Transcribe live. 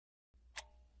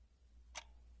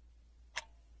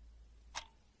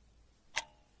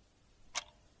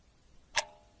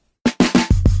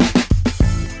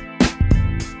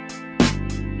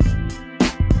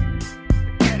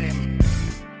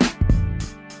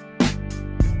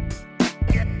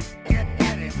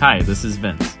Hi, this is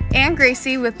Vince. And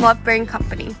Gracie with Love Brain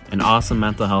Company. An awesome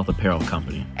mental health apparel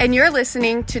company. And you're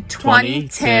listening to 20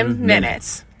 Tim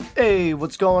Minutes. Hey,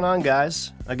 what's going on,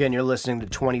 guys? Again, you're listening to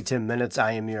 20 Tim Minutes.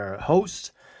 I am your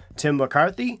host, Tim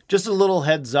McCarthy. Just a little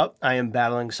heads up, I am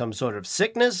battling some sort of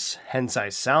sickness, hence I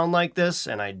sound like this,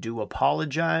 and I do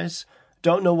apologize.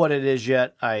 Don't know what it is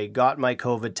yet. I got my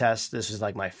COVID test. This is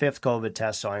like my 5th COVID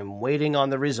test, so I'm waiting on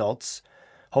the results,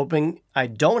 hoping I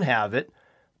don't have it.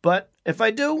 But if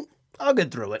I do, I'll get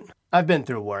through it. I've been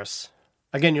through worse.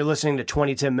 Again, you're listening to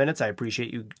 20 Tim Minutes. I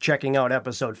appreciate you checking out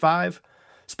episode 5.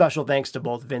 Special thanks to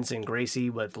both Vince and Gracie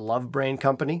with Love Brain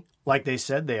Company. Like they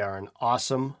said, they are an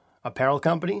awesome apparel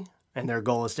company, and their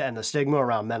goal is to end the stigma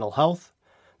around mental health.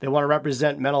 They want to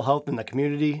represent mental health in the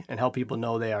community and help people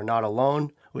know they are not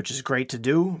alone, which is great to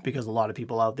do because a lot of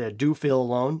people out there do feel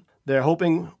alone. They're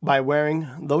hoping by wearing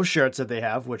those shirts that they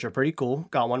have, which are pretty cool,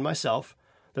 got one myself,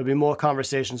 there'll be more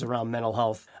conversations around mental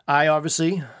health. I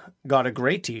obviously got a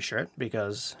great t-shirt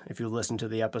because if you listened to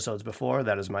the episodes before,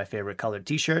 that is my favorite colored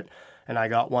t-shirt. And I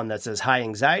got one that says high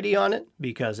anxiety on it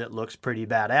because it looks pretty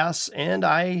badass and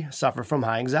I suffer from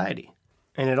high anxiety.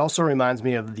 And it also reminds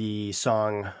me of the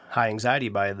song High Anxiety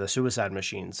by the Suicide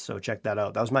Machines. So check that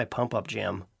out. That was my pump-up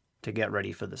jam to get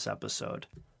ready for this episode.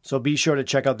 So be sure to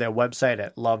check out their website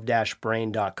at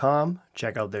love-brain.com.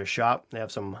 Check out their shop. They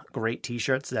have some great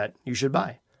t-shirts that you should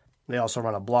buy. They also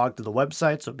run a blog through the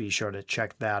website, so be sure to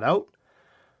check that out.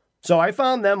 So I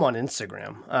found them on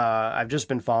Instagram. I've just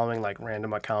been following like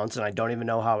random accounts, and I don't even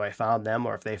know how I found them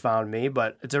or if they found me,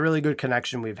 but it's a really good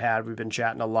connection we've had. We've been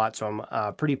chatting a lot, so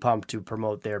I'm pretty pumped to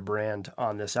promote their brand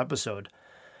on this episode.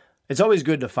 It's always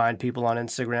good to find people on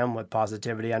Instagram with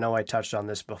positivity. I know I touched on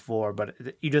this before, but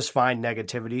you just find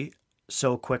negativity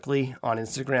so quickly on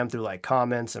Instagram through like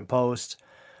comments and posts.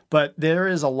 But there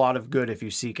is a lot of good if you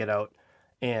seek it out.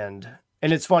 And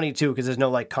it's funny too, because there's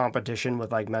no like competition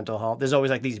with like mental health. There's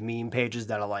always like these meme pages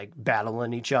that are like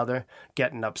battling each other,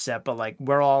 getting upset, but like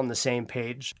we're all on the same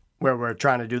page where we're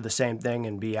trying to do the same thing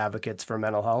and be advocates for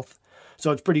mental health.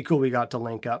 So it's pretty cool we got to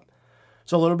link up.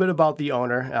 So a little bit about the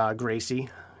owner, Gracie.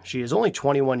 She is only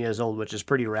 21 years old, which is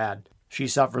pretty rad. She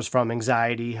suffers from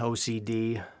anxiety,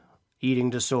 OCD, eating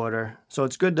disorder. So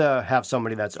it's good to have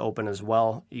somebody that's open as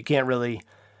well. You can't really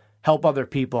help other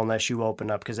people unless you open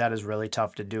up, because that is really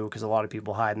tough to do because a lot of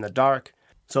people hide in the dark.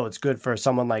 So it's good for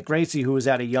someone like Gracie, who is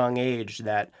at a young age,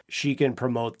 that she can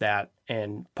promote that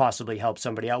and possibly help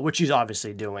somebody out, which she's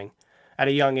obviously doing. At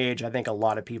a young age, I think a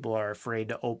lot of people are afraid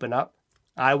to open up.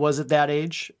 I was at that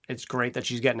age. It's great that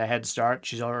she's getting a head start.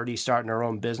 She's already starting her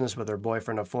own business with her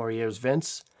boyfriend of 4 years,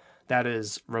 Vince. That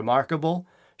is remarkable.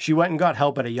 She went and got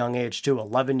help at a young age too,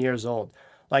 11 years old.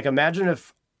 Like, imagine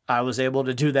if I was able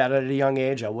to do that at a young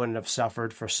age. I wouldn't have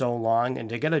suffered for so long. And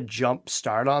to get a jump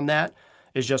start on that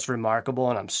is just remarkable.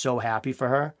 And I'm so happy for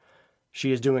her.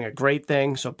 She is doing a great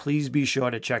thing. So please be sure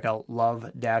to check out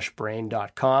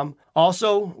love-brain.com.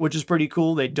 Also, which is pretty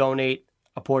cool, they donate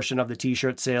a portion of the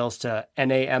t-shirt sales to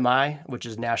NAMI, which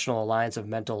is National Alliance of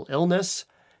Mental Illness.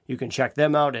 You can check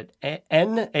them out at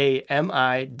nami.org.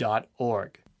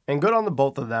 And good on the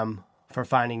both of them for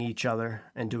finding each other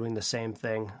and doing the same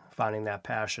thing, finding that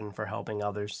passion for helping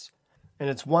others. And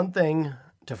it's one thing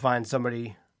to find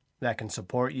somebody that can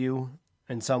support you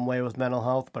in some way with mental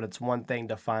health, but it's one thing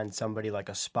to find somebody like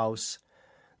a spouse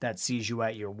that sees you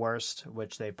at your worst,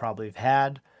 which they probably have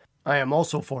had. I am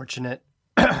also fortunate,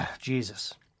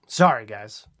 Jesus, sorry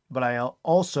guys, but I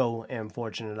also am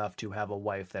fortunate enough to have a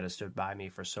wife that has stood by me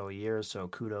for so years, so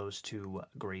kudos to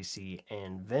Gracie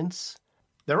and Vince.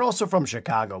 They're also from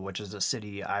Chicago, which is a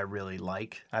city I really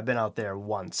like. I've been out there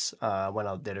once. I went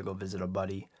out there to go visit a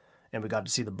buddy, and we got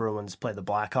to see the Bruins play the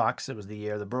Blackhawks. It was the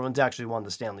year the Bruins actually won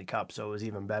the Stanley Cup, so it was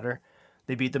even better.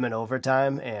 They beat them in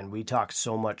overtime, and we talked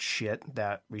so much shit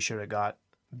that we should have got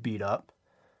beat up.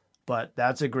 But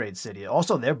that's a great city.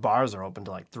 Also, their bars are open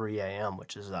to like 3 a.m.,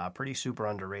 which is pretty super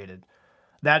underrated.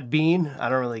 That bean, I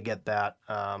don't really get that.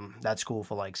 That's cool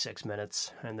for like 6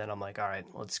 minutes, and then I'm like, all right,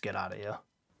 let's get out of here.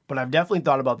 But I've definitely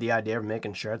thought about the idea of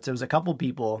making shirts. There was a couple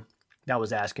people that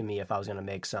was asking me if I was going to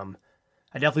make some.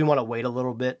 I definitely want to wait a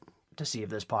little bit to see if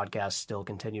this podcast still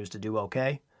continues to do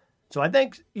okay. So I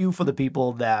thank you for the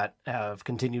people that have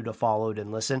continued to follow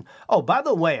and listen. Oh, by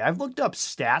the way, I've looked up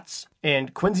stats,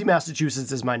 and Quincy,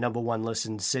 Massachusetts is my #1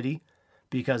 listened city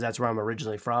because that's where I'm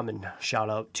originally from. And shout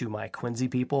out to my Quincy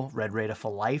people, Red Raider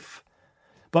for life.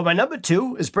 But my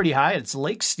 #2 is pretty high. It's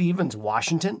Lake Stevens,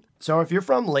 Washington. So if you're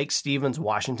from Lake Stevens,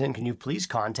 Washington, can you please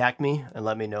contact me and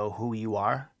let me know who you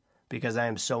are? Because I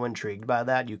am so intrigued by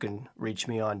that. You can reach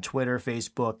me on Twitter,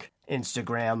 Facebook,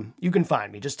 Instagram. You can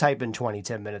find me. Just type in 20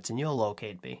 Tim Minutes and you'll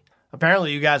locate me.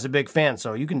 Apparently you guys are big fans,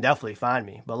 so you can definitely find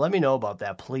me. But let me know about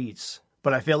that, please.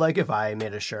 But I feel like if I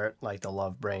made a shirt like the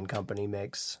Love Brain Company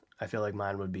makes, I feel like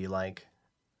mine would be like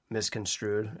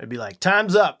misconstrued. It'd be like,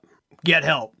 time's up, get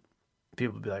help.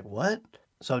 People would be like, what?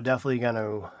 So definitely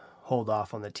gonna hold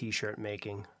off on the t-shirt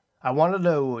making. I wanted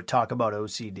to talk about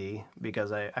OCD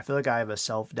because I feel like I have a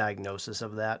self-diagnosis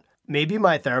of that. Maybe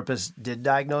my therapist did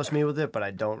diagnose me with it, but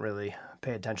I don't really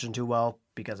pay attention too well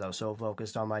because I was so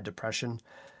focused on my depression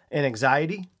and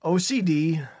anxiety.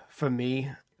 OCD, for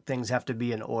me, things have to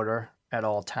be in order at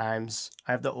all times.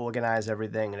 I have to organize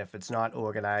everything, and if it's not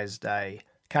organized, I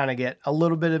kind of get a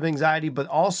little bit of anxiety, but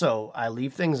also I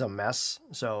leave things a mess.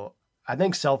 So I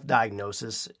think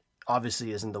self-diagnosis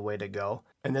obviously isn't the way to go.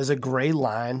 And there's a gray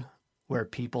line where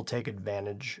people take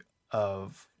advantage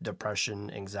of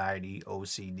depression, anxiety,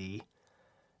 OCD.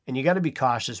 And you got to be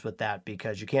cautious with that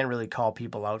because you can't really call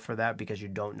people out for that because you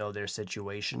don't know their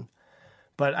situation.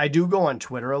 But I do go on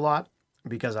Twitter a lot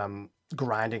because I'm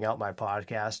grinding out my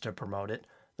podcast to promote it.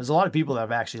 There's a lot of people that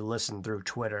have actually listened through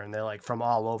Twitter and they're like from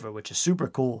all over, which is super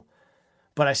cool.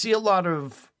 But I see a lot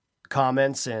of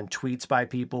comments and tweets by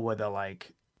people where they're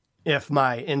like, if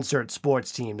my insert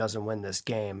sports team doesn't win this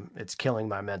game, it's killing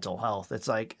my mental health. It's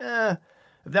like, if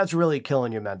that's really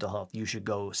killing your mental health, you should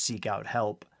go seek out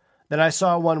help. Then I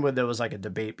saw one where there was like a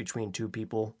debate between two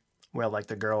people where like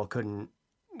the girl couldn't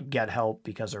get help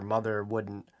because her mother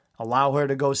wouldn't allow her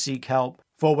to go seek help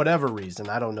for whatever reason.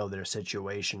 I don't know their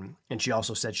situation. And she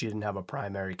also said she didn't have a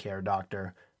primary care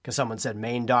doctor because someone said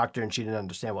main doctor and she didn't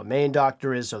understand what main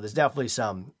doctor is. So there's definitely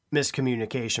some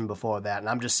miscommunication before that. And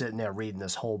I'm just sitting there reading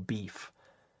this whole beef.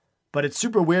 But it's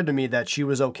super weird to me that she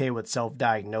was okay with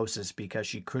self-diagnosis because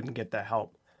she couldn't get the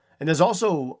help. And there's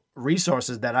also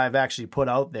resources that I've actually put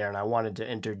out there and I wanted to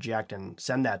interject and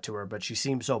send that to her, but she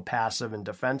seemed so passive and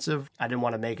defensive. I didn't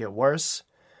want to make it worse.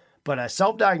 But a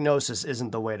self-diagnosis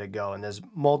isn't the way to go. And there's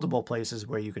multiple places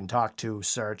where you can talk to,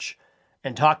 search,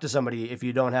 and talk to somebody if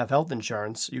you don't have health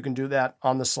insurance. You can do that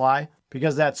on the sly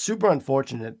because that's super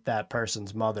unfortunate that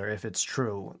person's mother, if it's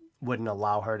true, wouldn't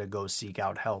allow her to go seek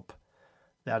out help.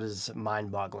 That is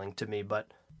mind-boggling to me.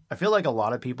 But I feel like a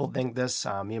lot of people think this.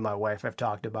 Me and my wife have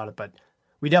talked about it, but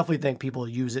we definitely think people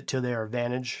use it to their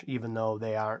advantage, even though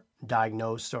they aren't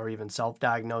diagnosed or even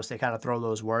self-diagnosed. They kind of throw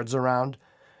those words around.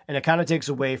 And it kind of takes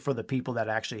away for the people that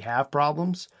actually have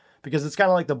problems because it's kind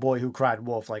of like the boy who cried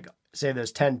wolf. Like, say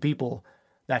there's 10 people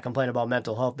that complain about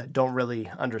mental health that don't really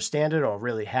understand it or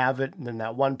really have it. And then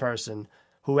that one person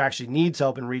who actually needs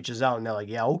help and reaches out and they're like,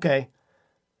 yeah, okay.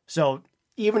 So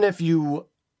even if you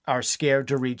are scared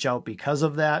to reach out because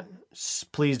of that,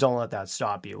 please don't let that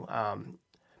stop you.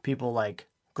 People like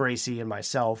Gracie and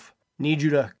myself need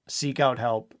you to seek out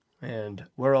help and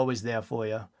we're always there for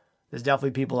you. There's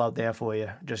definitely people out there for you.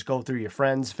 Just go through your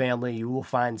friends, family. You will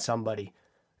find somebody.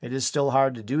 It is still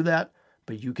hard to do that,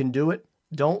 but you can do it.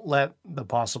 Don't let the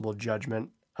possible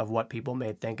judgment of what people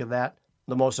may think of that.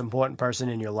 The most important person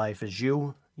in your life is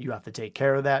you. You have to take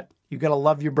care of that. You got to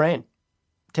love your brain.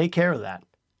 Take care of that.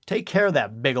 Take care of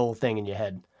that big old thing in your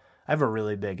head. I have a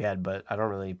really big head, but I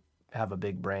don't really have a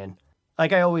big brain.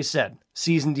 Like I always said,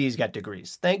 C's and D's got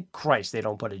degrees. Thank Christ they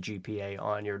don't put a GPA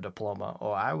on your diploma,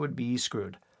 or I would be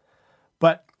screwed.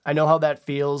 But I know how that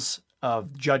feels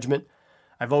of judgment.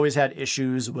 I've always had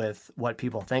issues with what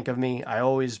people think of me. I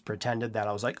always pretended that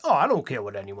I was like, oh, I don't care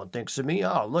what anyone thinks of me.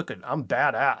 Oh, look, I'm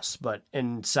badass. But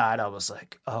inside I was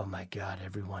like, oh my God,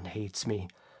 everyone hates me.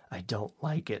 I don't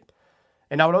like it.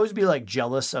 And I would always be like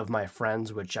jealous of my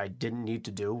friends, which I didn't need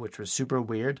to do, which was super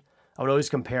weird. I would always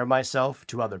compare myself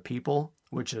to other people,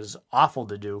 which is awful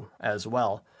to do as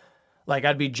well. Like,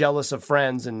 I'd be jealous of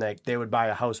friends and like they would buy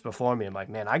a house before me. I'm like,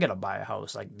 man, I got to buy a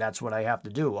house. Like, that's what I have to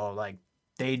do. Or like,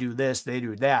 they do this, they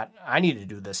do that. I need to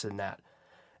do this and that.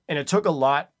 And it took a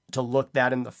lot to look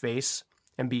that in the face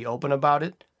and be open about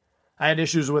it. I had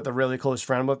issues with a really close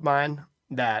friend of mine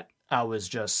that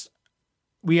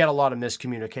we had a lot of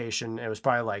miscommunication. It was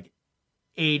probably like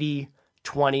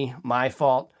 80-20 my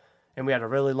fault. And we had a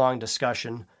really long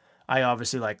discussion. I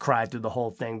obviously like cried through the whole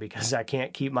thing because I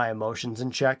can't keep my emotions in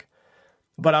check.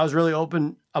 But I was really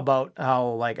open about how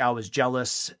like I was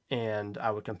jealous and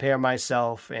I would compare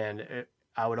myself and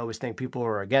I would always think people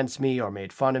were against me or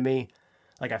made fun of me.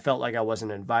 Like I felt like I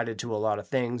wasn't invited to a lot of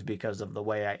things because of the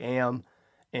way I am.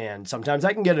 And sometimes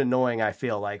I can get annoying, I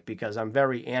feel like, because I'm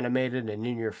very animated and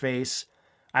in your face.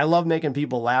 I love making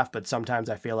people laugh, but sometimes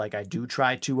I feel like I do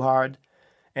try too hard.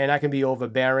 And I can be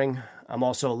overbearing. I'm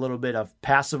also a little bit of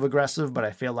passive aggressive, but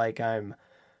I feel like I'm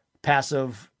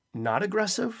passive not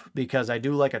aggressive because I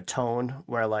do like a tone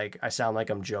where like I sound like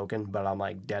I'm joking, but I'm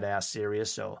like dead ass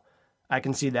serious. So I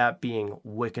can see that being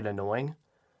wicked annoying.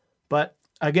 But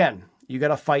again, you got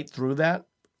to fight through that.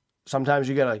 Sometimes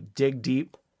you got to dig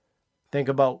deep, think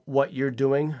about what you're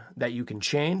doing that you can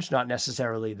change. Not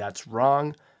necessarily that's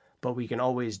wrong, but we can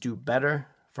always do better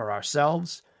for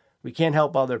ourselves. We can't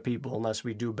help other people unless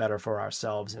we do better for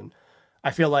ourselves. And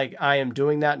I feel like I am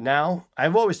doing that now.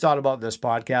 I've always thought about this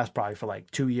podcast probably for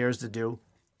like 2 years to do.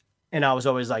 And I was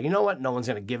always like, you know what? No one's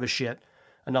going to give a shit.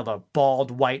 Another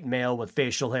bald white male with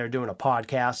facial hair doing a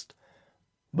podcast.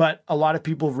 But a lot of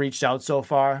people have reached out so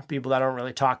far, people that I don't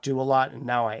really talk to a lot. And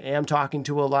now I am talking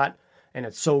to a lot. And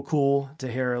it's so cool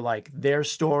to hear like their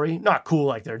story. Not cool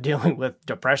like they're dealing with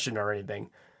depression or anything,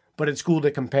 but it's cool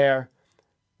to compare,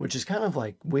 which is kind of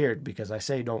like weird because I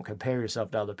say don't compare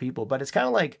yourself to other people, but it's kind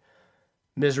of like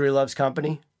misery loves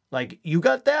company. Like you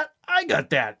got that, I got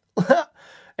that.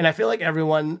 And I feel like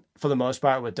everyone, for the most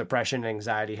part, with depression and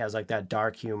anxiety has like that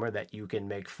dark humor that you can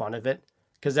make fun of it.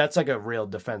 Because that's like a real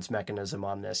defense mechanism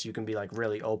on this. You can be like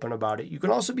really open about it. You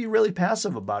can also be really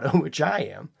passive about it, which I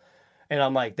am. And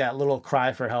I'm like that little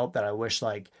cry for help that I wish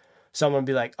like someone would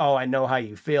be like, oh, I know how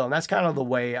you feel. And that's kind of the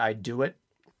way I do it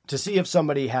to see if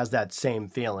somebody has that same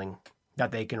feeling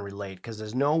that they can relate. Because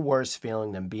there's no worse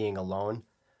feeling than being alone.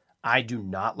 I do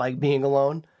not like being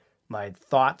alone. My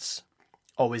thoughts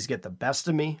always get the best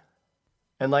of me.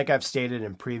 And like I've stated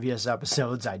in previous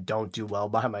episodes, I don't do well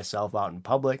by myself out in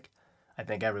public. I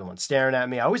think everyone's staring at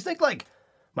me. I always think like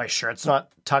my shirt's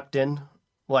not tucked in.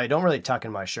 Well, I don't really tuck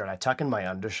in my shirt. I tuck in my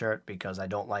undershirt because I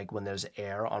don't like when there's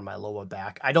air on my lower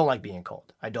back. I don't like being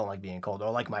cold.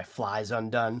 Or like my fly's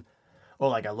undone. Or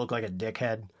like I look like a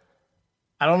dickhead.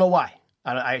 I don't know why.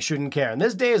 I shouldn't care. And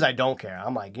there's days I don't care.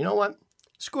 I'm like, you know what?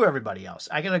 Screw everybody else.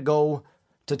 I gotta go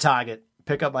to Target,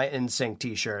 pick up my NSYNC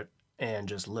t-shirt, and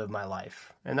just live my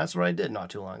life. And that's what I did not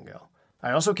too long ago.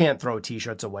 I also can't throw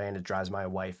t-shirts away and it drives my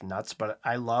wife nuts, but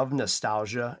I love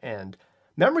nostalgia and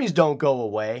memories don't go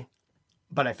away,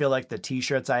 but I feel like the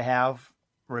t-shirts I have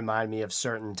remind me of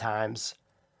certain times.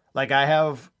 Like I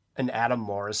have an Adam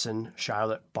Morrison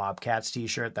Charlotte Bobcats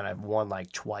t-shirt that I've worn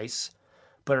like twice,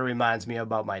 but it reminds me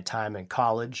about my time in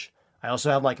college. I also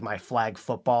have like my flag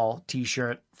football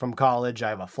t-shirt from college. I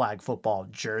have a flag football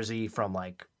jersey from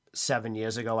like 7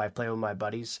 years ago. I played with my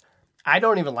buddies. I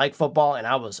don't even like football and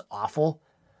I was awful,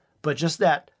 but just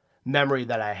that memory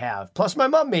that I have. Plus my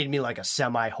mom made me like a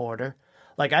semi-hoarder.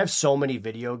 Like I have so many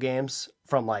video games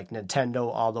from like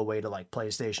Nintendo all the way to like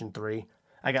PlayStation 3.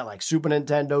 I got like Super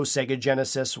Nintendo, Sega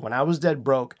Genesis. When I was dead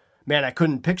broke, man, I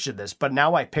couldn't picture this, but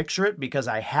now I picture it because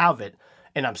I have it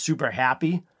and I'm super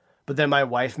happy. But then my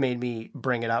wife made me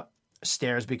bring it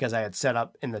upstairs because I had set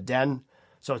up in the den.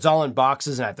 So it's all in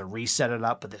boxes and I have to reset it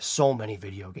up, but there's so many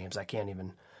video games I can't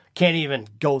even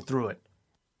go through it.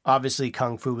 Obviously,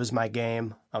 Kung Fu was my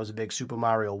game. I was a big Super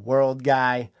Mario World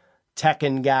guy,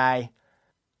 Tekken guy.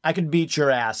 I could beat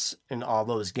your ass in all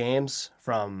those games,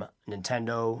 from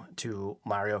Nintendo to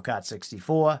Mario Kart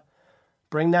 64.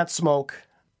 Bring that smoke.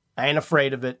 I ain't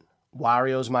afraid of it.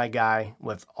 Wario's my guy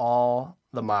with all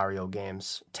the Mario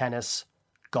games. Tennis,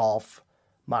 golf,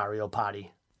 Mario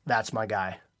Party. That's my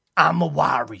guy. I'm a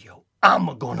Wario.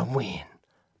 I'm gonna win.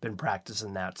 Been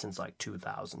practicing that since like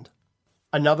 2000.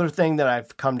 Another thing that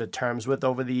I've come to terms with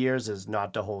over the years is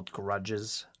not to hold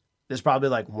grudges. There's probably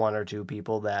like one or two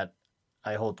people that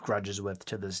I hold grudges with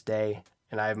to this day,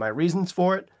 and I have my reasons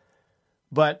for it.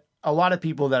 But a lot of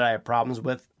people that I have problems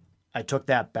with, I took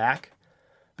that back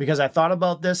because I thought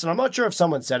about this, and I'm not sure if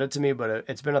someone said it to me, but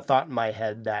it's been a thought in my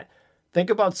head that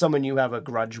think about someone you have a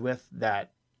grudge with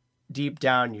that deep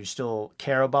down you still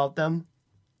care about them.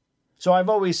 So I've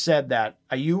always said that,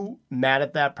 are you mad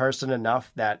at that person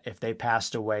enough that if they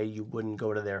passed away, you wouldn't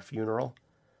go to their funeral?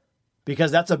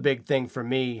 Because that's a big thing for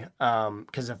me.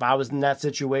 Because if I was in that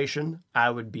situation, I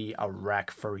would be a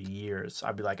wreck for years.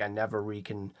 I'd be like, I never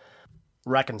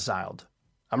reconciled.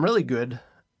 I'm really good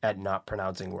at not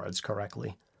pronouncing words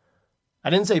correctly.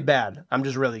 I didn't say bad. I'm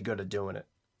just really good at doing it.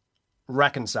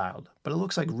 Reconciled. But it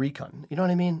looks like recon. You know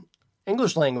what I mean?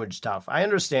 English language tough. I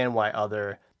understand why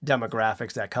other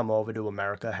demographics that come over to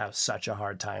America have such a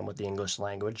hard time with the English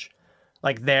language.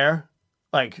 Like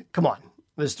come on.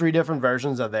 There's 3 different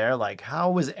versions of there. Like,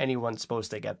 how was anyone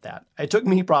supposed to get that? It took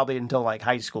me probably until like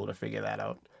high school to figure that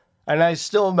out. And I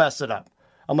still mess it up.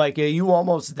 I'm like, are you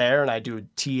almost there? And I do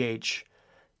THEY''re,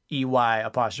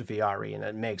 and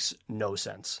it makes no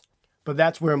sense. But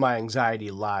that's where my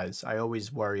anxiety lies. I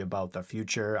always worry about the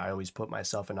future. I always put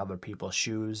myself in other people's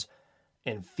shoes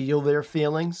and feel their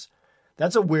feelings.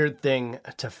 That's a weird thing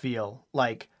to feel.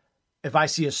 Like, if I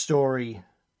see a story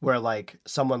where like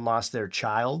someone lost their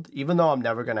child, even though I'm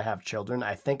never going to have children,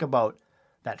 I think about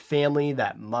that family,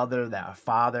 that mother, that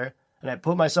father, And I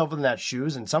put myself in that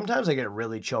shoes, and sometimes I get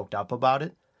really choked up about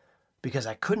it because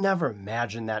I could never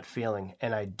imagine that feeling,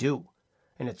 and I do.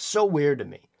 And it's so weird to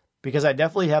me because I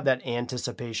definitely have that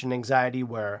anticipation anxiety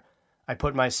where I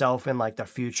put myself in like the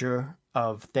future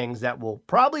of things that will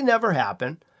probably never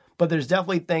happen, but there's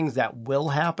definitely things that will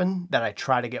happen that I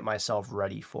try to get myself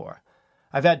ready for.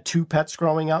 I've had 2 pets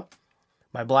growing up.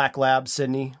 My black lab,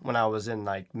 Sydney, when I was in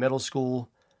like middle school,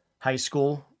 high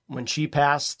school, when she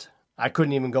passed, I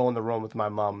couldn't even go in the room with my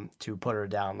mom to put her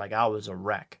down. Like, I was a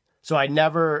wreck. So I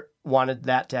never wanted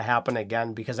that to happen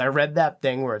again because I read that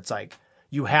thing where it's like,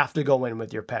 you have to go in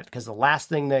with your pet because the last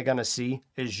thing they're going to see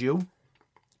is you.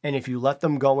 And if you let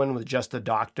them go in with just a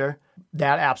doctor,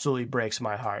 that absolutely breaks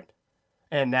my heart.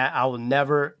 And that I will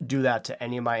never do that to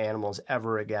any of my animals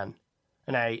ever again.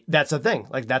 And that's the thing.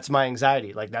 Like, that's my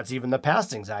anxiety. Like, that's even the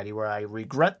past anxiety where I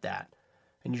regret that.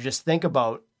 And you just think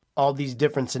about all these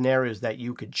different scenarios that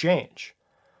you could change.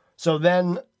 So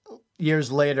then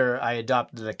years later, I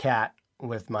adopted a cat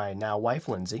with my now wife,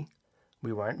 Lindsay.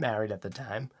 We weren't married at the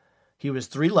time. He was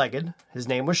 3-legged. His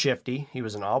name was Shifty. He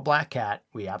was an all-black cat.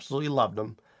 We absolutely loved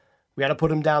him. We had to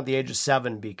put him down at the age of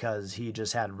 7 because he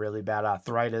just had really bad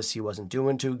arthritis. He wasn't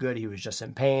doing too good. He was just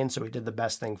in pain, so we did the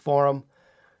best thing for him.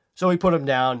 So we put him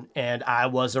down, and I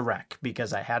was a wreck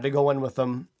because I had to go in with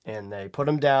him, and they put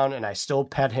him down, and I still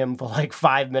pet him for like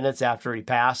 5 minutes after he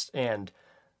passed, and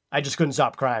I just couldn't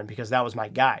stop crying because that was my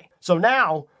guy. So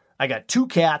now I got 2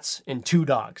 cats and 2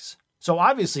 dogs. So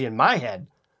obviously in my head,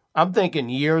 I'm thinking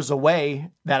years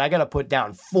away that I got to put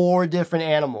down 4 different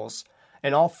animals,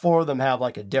 and all 4 of them have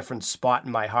like a different spot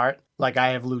in my heart. Like I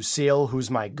have Lucille, who's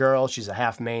my girl. She's a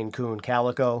half Maine Coon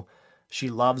Calico. She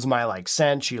loves my like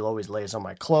scent. She always lays on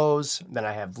my clothes. Then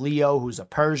I have Leo, who's a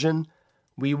Persian.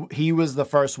 He was the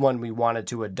first one we wanted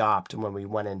to adopt when we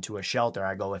went into a shelter.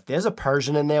 I go, if there's a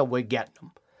Persian in there, we're getting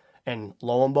him. And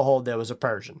lo and behold, there was a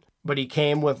Persian. But he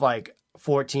came with like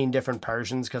 14 different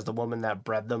Persians because the woman that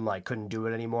bred them like couldn't do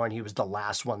it anymore. And he was the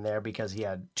last one there because he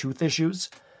had tooth issues.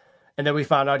 And then we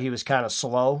found out he was kind of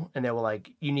slow. And they were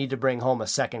like, you need to bring home a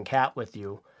second cat with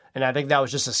you. And I think that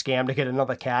was just a scam to get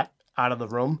another cat out of the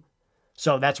room.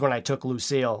 So that's when I took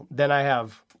Lucille. Then I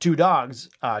have 2 dogs,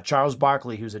 Charles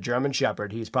Barkley, who's a German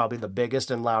Shepherd. He's probably the biggest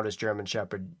and loudest German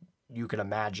Shepherd you can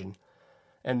imagine.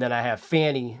 And then I have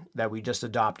Fanny that we just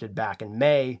adopted back in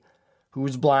May,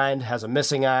 who's blind, has a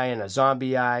missing eye and a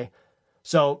zombie eye.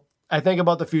 So I think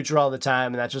about the future all the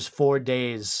time, and that's just 4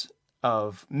 days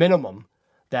of minimum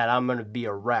that I'm going to be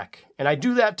a wreck. And I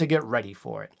do that to get ready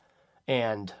for it.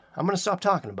 And I'm going to stop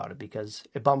talking about it because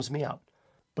it bums me out.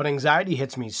 But anxiety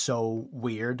hits me so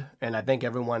weird, and I think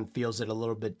everyone feels it a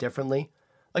little bit differently.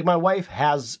 Like my wife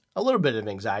has a little bit of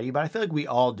anxiety, but I feel like we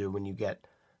all do when you get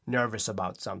nervous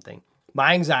about something.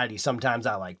 My anxiety, sometimes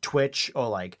I like twitch, or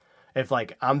like if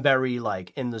like I'm very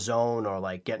like in the zone or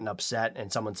like getting upset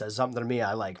and someone says something to me,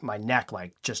 I like my neck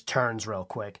like just turns real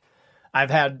quick.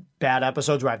 I've had bad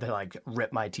episodes where I have to like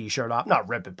rip my t-shirt off. Not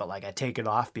rip it, but like I take it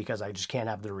off because I just can't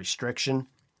have the restriction.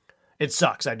 It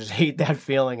sucks. I just hate that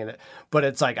feeling. But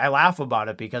it's like I laugh about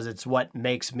it because it's what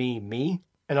makes me me.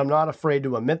 And I'm not afraid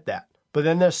to admit that. But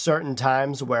then there's certain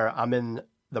times where I'm in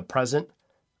the present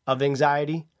of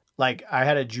anxiety. Like I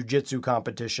had a jiu-jitsu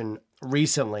competition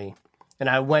recently and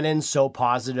I went in so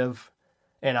positive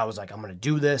and I was like, I'm going to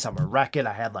do this. I'm going to wreck it.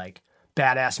 I had like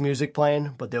badass music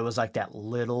playing, but there was like that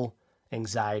little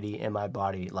anxiety in my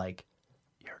body. Like,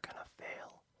 you're going to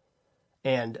fail.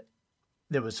 And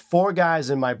there was 4 guys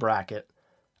in my bracket.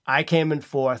 I came in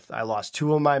 4th. I lost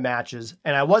 2 of my matches,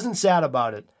 and I wasn't sad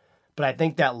about it, but I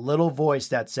think that little voice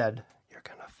that said, you're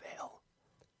going to fail,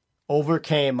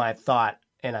 overcame my thought,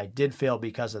 and I did fail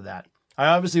because of that. I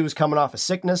obviously was coming off a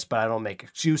sickness, but I don't make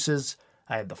excuses.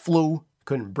 I had the flu,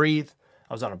 couldn't breathe.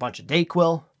 I was on a bunch of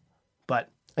Dayquil, but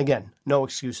again, no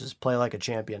excuses. Play like a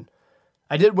champion.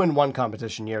 I did win 1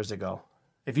 competition years ago.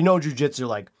 If you know jiu-jitsu,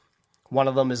 like, one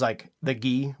of them is like the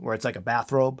gi, where it's like a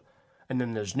bathrobe. And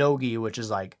then there's no gi, which is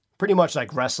like pretty much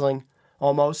like wrestling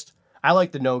almost. I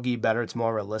like the no gi better. It's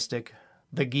more realistic.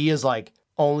 The gi is like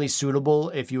only suitable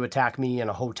if you attack me in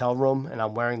a hotel room and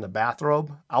I'm wearing the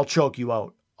bathrobe. I'll choke you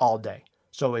out all day.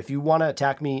 So if you want to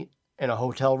attack me in a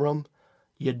hotel room,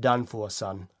 you're done for,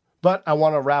 son. But I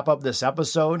want to wrap up this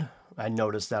episode. I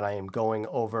noticed that I am going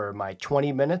over my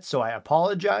 20 minutes, so I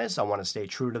apologize. I want to stay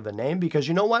true to the name because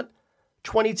you know what?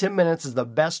 20-10 Minutes is the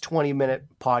best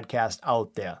 20-minute podcast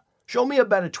out there. Show me a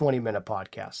better 20-minute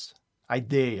podcast. I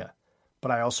dare you.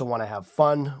 But I also want to have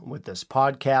fun with this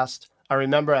podcast. I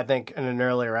remember, I think, in an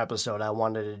earlier episode, I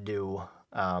wanted to do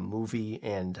movie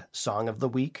and song of the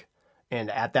week. And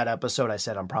at that episode, I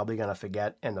said I'm probably going to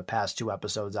forget. In the past 2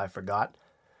 episodes, I forgot.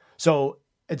 So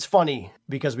It's funny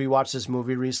because we watched this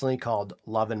movie recently called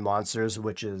Love and Monsters,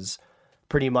 which is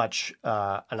pretty much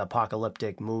an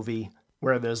apocalyptic movie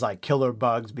where there's like killer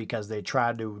bugs because they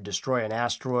tried to destroy an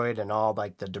asteroid and all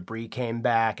like the debris came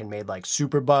back and made like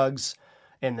super bugs.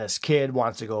 And this kid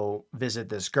wants to go visit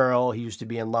this girl he used to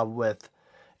be in love with.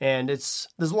 And there's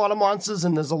a lot of monsters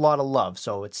and there's a lot of love,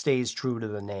 so it stays true to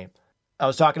the name. I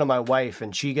was talking to my wife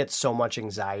and she gets so much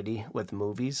anxiety with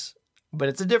movies, but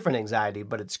it's a different anxiety,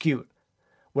 but it's cute.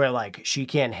 Where like she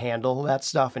can't handle that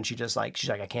stuff and she's like,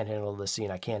 I can't handle this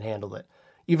scene, I can't handle it.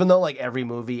 Even though like every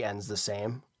movie ends the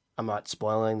same, I'm not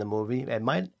spoiling the movie. It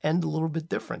might end a little bit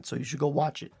different, so you should go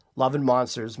watch it. Love and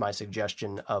Monsters, my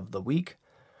suggestion of the week.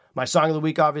 My song of the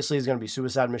week obviously is going to be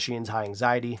Suicide Machines, High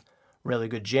Anxiety. Really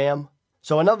good jam.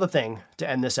 So another thing to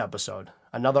end this episode,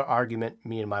 another argument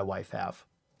me and my wife have.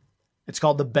 It's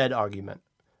called the bed argument.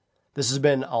 This has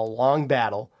been a long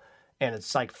battle and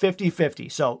it's like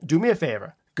 50-50. So do me a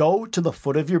favor. Go to the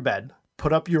foot of your bed,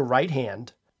 put up your right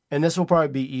hand, and this will probably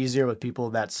be easier with people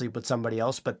that sleep with somebody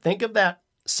else, but think of that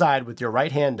side with your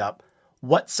right hand up.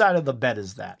 What side of the bed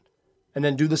is that? And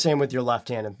then do the same with your left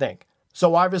hand and think.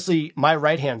 So obviously my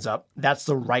right hand's up. That's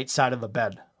the right side of the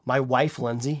bed. My wife,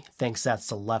 Lindsay, thinks that's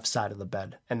the left side of the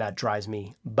bed, and that drives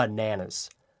me bananas.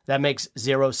 That makes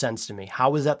zero sense to me.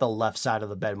 How is that the left side of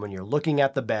the bed when you're looking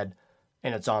at the bed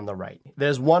and it's on the right?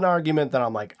 There's one argument that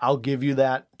I'm like, I'll give you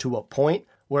that to a point,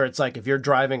 where it's like if you're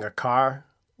driving a car,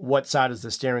 what side is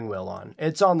the steering wheel on?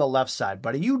 It's on the left side,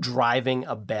 but are you driving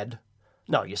a bed?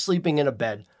 No, you're sleeping in a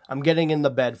bed. I'm getting in the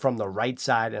bed from the right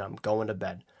side and I'm going to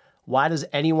bed. Why does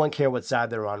anyone care what side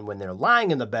they're on when they're lying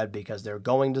in the bed because they're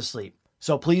going to sleep?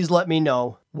 So please let me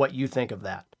know what you think of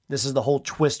that. This is the whole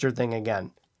Twister thing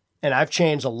again. And I've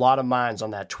changed a lot of minds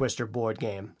on that Twister board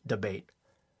game debate.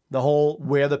 The whole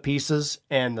where the pieces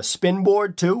and the spin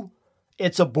board too.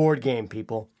 It's a board game,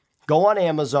 people. Go on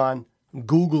Amazon,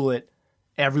 Google it.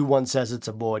 Everyone says it's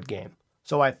a board game.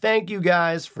 So I thank you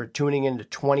guys for tuning in to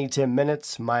 20 Tim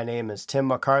Minutes. My name is Tim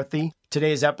McCarthy.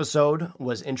 Today's episode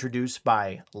was introduced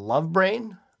by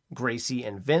Lovebrain, Gracie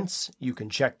and Vince. You can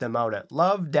check them out at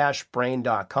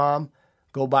love-brain.com.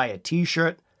 Go buy a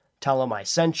t-shirt, tell them I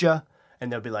sent you,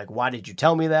 and they'll be like, why did you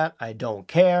tell me that? I don't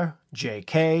care.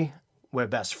 JK, we're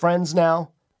best friends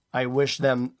now. I wish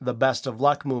them the best of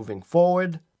luck moving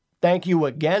forward. Thank you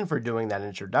again for doing that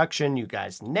introduction. You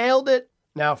guys nailed it.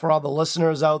 Now, for all the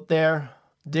listeners out there,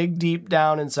 dig deep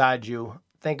down inside you.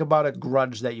 Think about a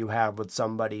grudge that you have with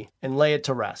somebody and lay it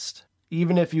to rest.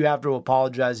 Even if you have to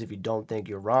apologize if you don't think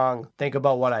you're wrong, think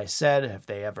about what I said. If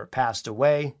they ever passed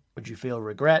away, would you feel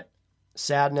regret,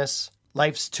 sadness?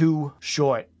 Life's too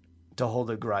short to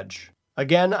hold a grudge.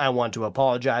 Again, I want to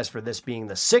apologize for this being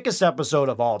the sickest episode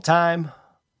of all time.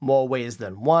 More ways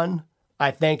than one. I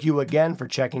thank you again for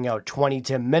checking out 20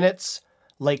 Tim Minutes.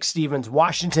 Lake Stevens,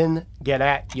 Washington, get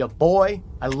at your boy.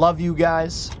 I love you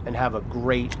guys and have a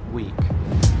great week.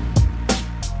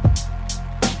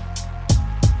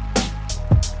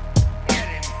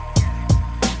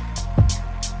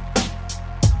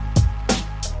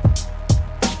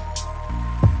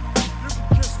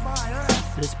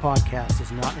 This podcast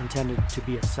is not intended to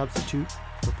be a substitute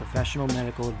for professional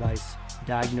medical advice,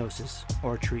 diagnosis,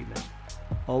 or treatment.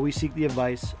 Always seek the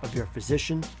advice of your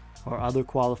physician or other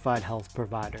qualified health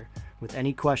provider with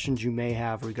any questions you may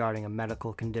have regarding a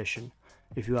medical condition.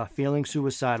 If you are feeling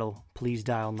suicidal, please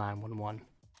dial 911.